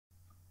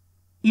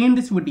In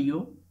this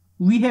video,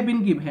 we have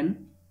been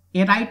given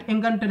a right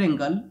angle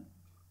triangle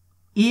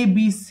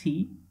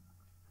ABC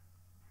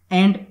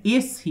and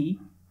AC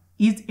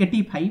is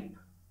 85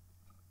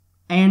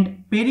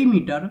 and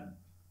perimeter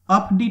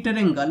of the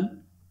triangle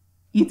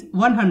is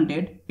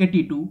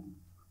 182.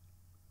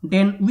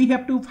 Then we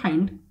have to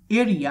find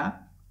area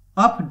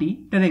of the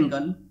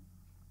triangle.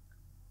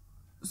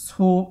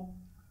 So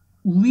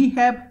we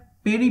have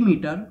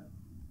perimeter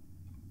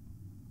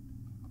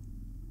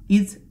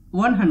is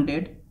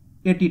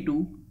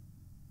 182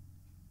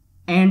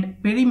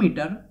 and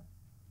perimeter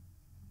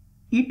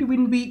it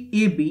will be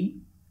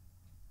AB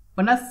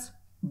plus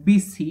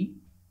BC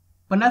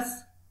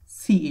plus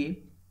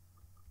CA,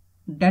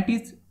 that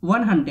is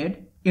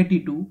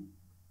 182,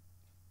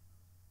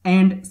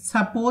 and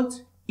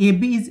suppose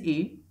AB is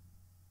A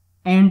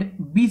and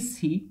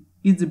BC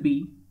is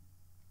B,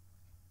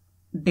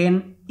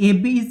 then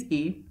AB is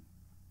A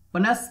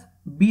plus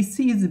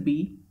BC is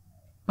B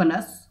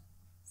plus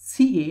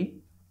CA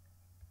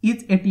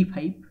is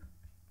 85,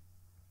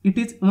 it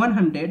is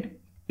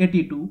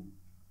 182.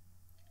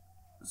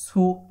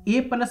 So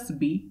A plus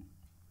B,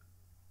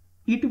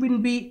 it will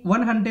be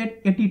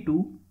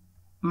 182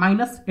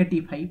 minus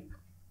 85.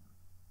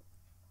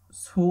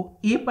 So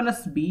A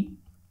plus B,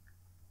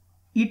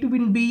 it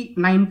will be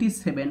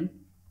 97.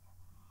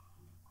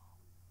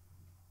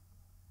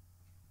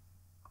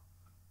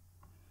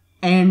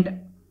 And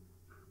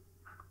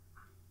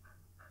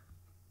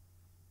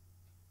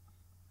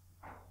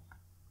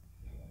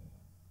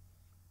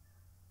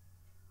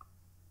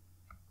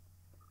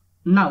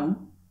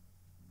now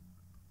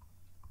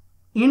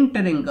in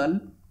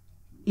triangle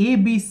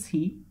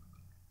ABC,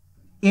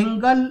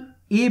 angle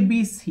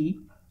ABC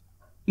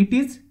it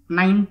is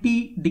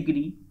 90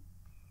 degree.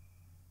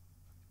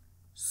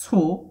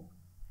 So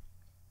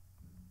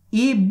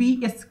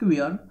AB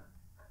square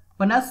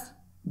plus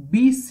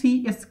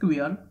BC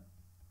square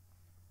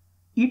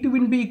it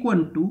will be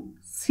equal to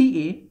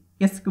CA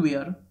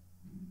square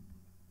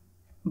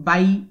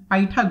by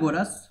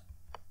Pythagoras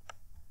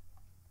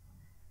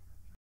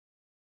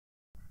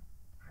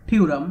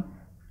theorem.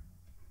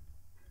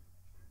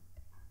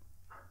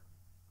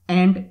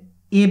 And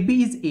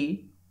AB is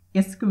A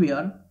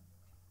square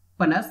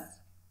plus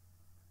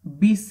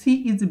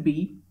BC is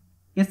B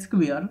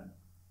square,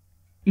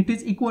 it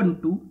is equal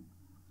to,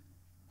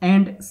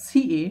 and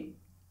CA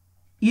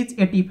is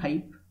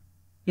 85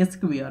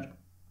 square.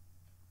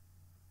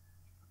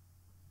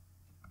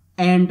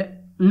 And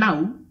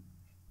now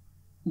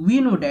we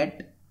know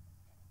that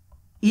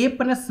A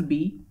plus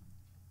B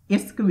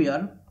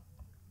square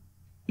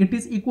it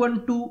is equal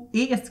to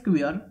A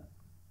square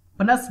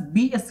plus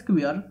B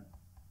square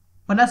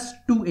plus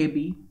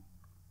 2AB,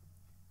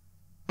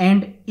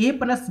 and A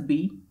plus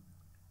B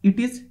it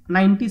is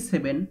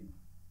 97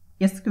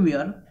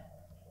 square,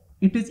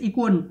 it is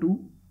equal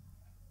to,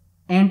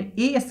 and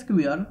A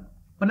square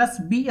plus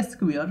B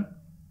square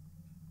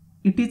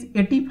it is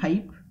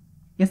 85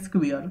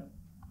 square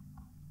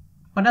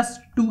plus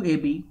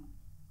 2AB,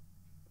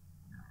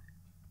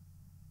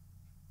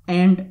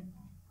 and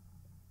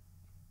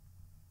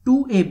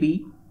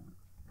 2AB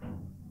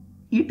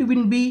it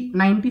will be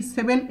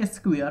 97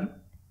 square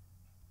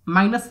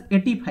minus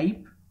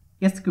 85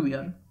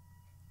 square,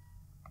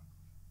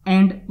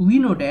 and we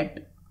know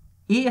that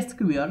A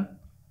square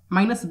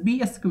minus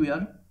B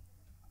square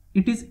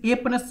it is A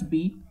plus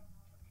B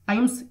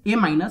times A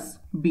minus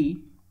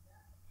B.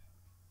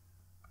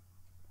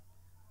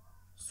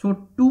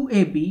 So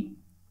 2AB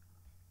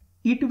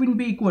it will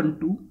be equal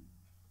to,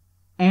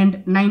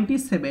 and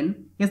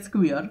 97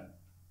 square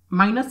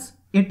minus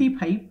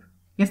 85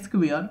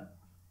 square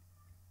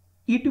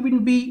it will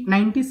be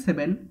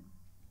 97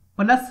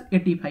 plus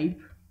 85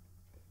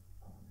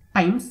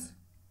 times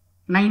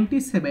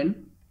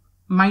 97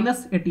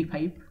 minus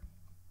 85,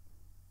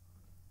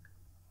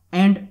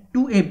 and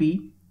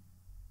 2AB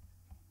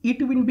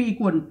it will be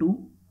equal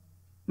to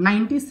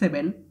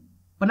 97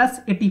 plus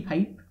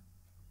 85,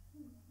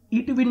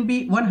 it will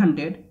be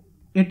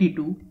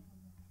 182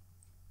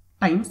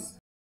 times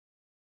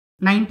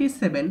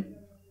 97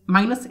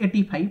 minus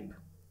 85,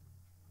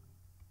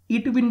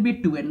 it will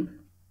be 12,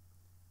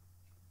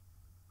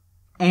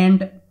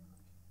 and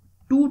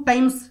 2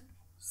 times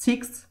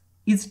 6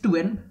 is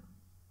 12.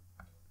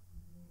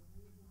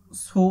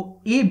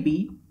 So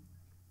AB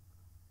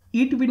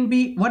it will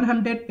be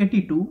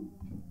 182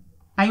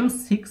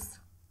 times 6,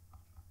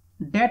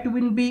 that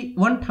will be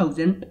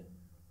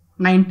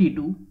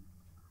 1092,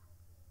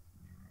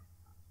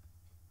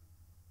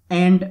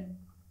 and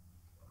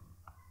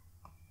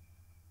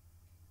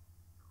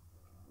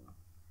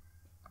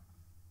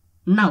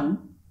now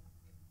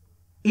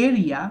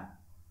area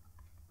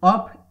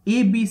of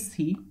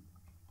ABC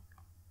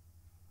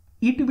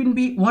it will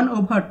be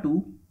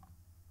 1/2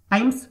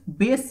 times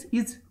base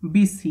is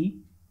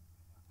BC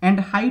and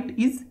height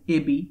is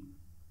AB,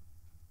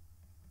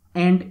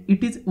 and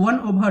it is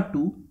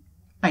 1/2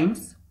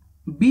 times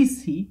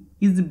BC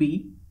is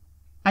B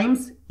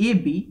times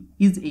AB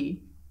is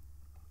A,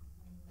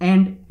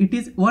 and it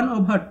is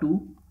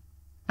 1/2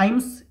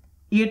 times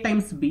A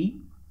times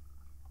B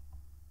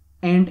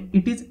and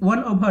it is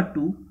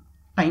 1/2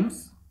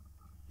 times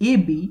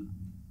AB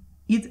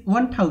is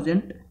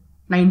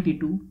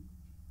 1092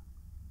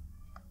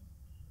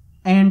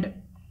 and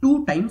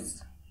 2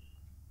 times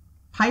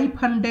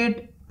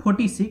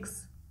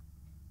 546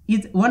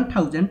 is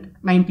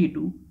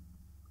 1092.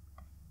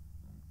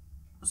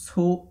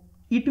 So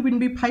it will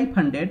be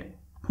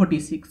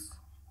 546.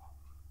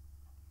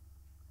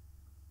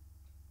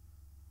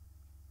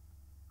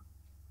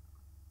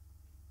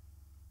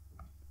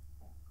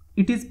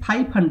 It is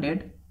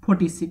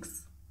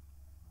 546.